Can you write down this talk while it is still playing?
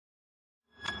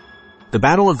The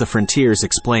Battle of the Frontiers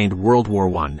explained World War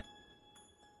I.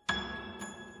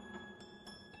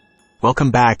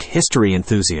 Welcome back, history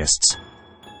enthusiasts.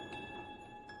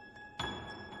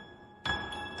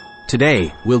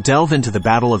 Today, we'll delve into the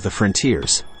Battle of the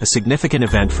Frontiers, a significant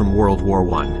event from World War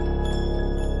I.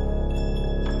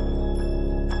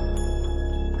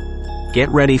 Get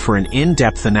ready for an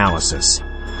in-depth analysis.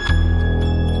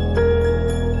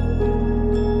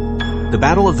 The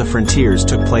Battle of the Frontiers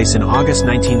took place in August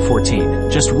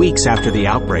 1914, just weeks after the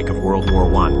outbreak of World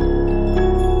War I.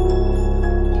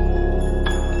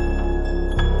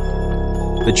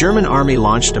 The German army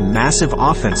launched a massive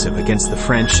offensive against the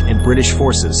French and British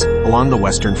forces along the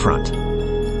Western Front.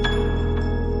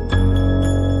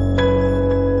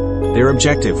 Their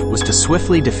objective was to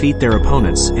swiftly defeat their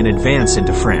opponents and advance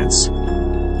into France.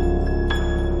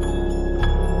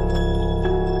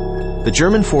 The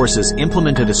German forces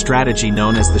implemented a strategy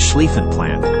known as the Schlieffen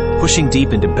Plan, pushing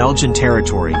deep into Belgian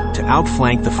territory to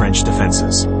outflank the French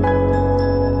defenses.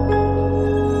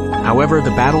 However,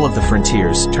 the Battle of the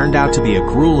Frontiers turned out to be a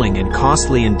grueling and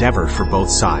costly endeavor for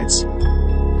both sides.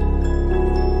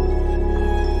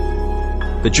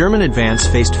 The German advance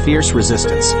faced fierce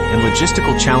resistance, and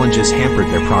logistical challenges hampered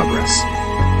their progress.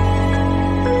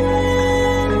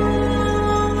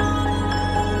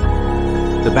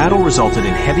 The battle resulted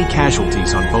in heavy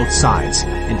casualties on both sides,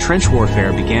 and trench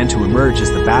warfare began to emerge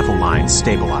as the battle lines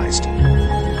stabilized.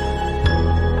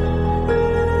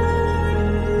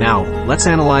 Now, let's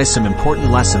analyze some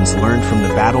important lessons learned from the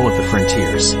Battle of the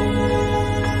Frontiers.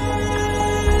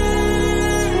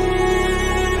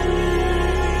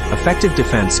 Effective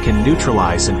defense can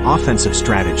neutralize an offensive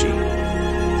strategy.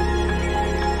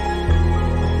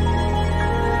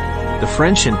 The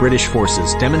French and British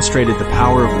forces demonstrated the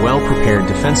power of well-prepared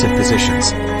defensive positions,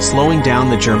 slowing down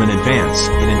the German advance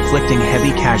and inflicting heavy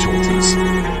casualties.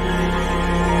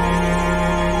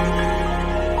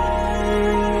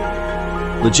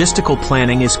 Logistical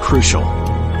planning is crucial.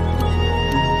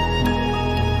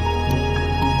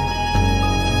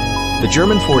 The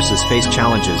German forces faced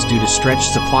challenges due to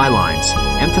stretched supply lines,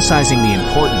 emphasizing the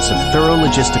importance of thorough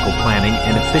logistical planning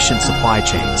and efficient supply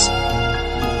chains.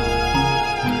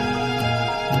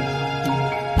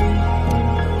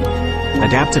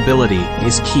 Adaptability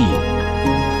is key.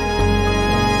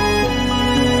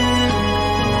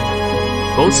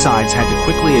 Both sides had to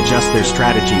quickly adjust their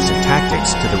strategies and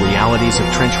tactics to the realities of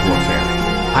trench warfare,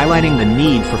 highlighting the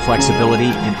need for flexibility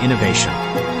and innovation.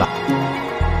 The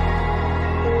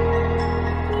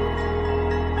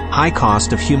high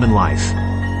cost of human life.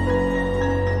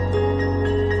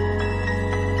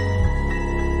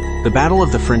 The Battle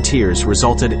of the Frontiers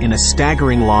resulted in a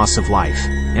staggering loss of life,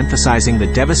 emphasizing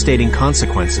the devastating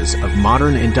consequences of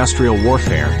modern industrial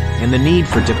warfare and the need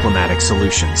for diplomatic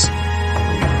solutions.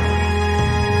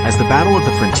 As the Battle of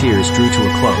the Frontiers drew to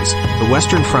a close, the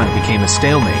Western Front became a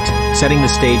stalemate, setting the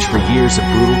stage for years of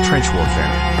brutal trench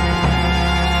warfare.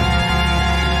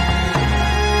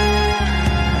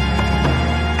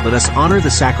 Let us honor the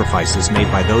sacrifices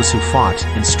made by those who fought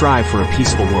and strive for a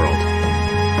peaceful world.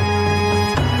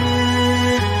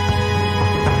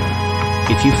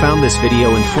 If you found this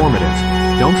video informative,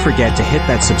 don't forget to hit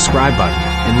that subscribe button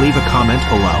and leave a comment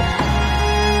below.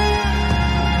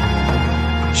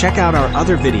 Check out our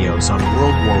other videos on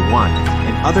World War I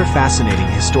and other fascinating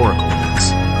historical events.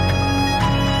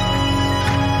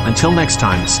 Until next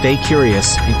time, stay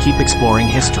curious and keep exploring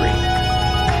history.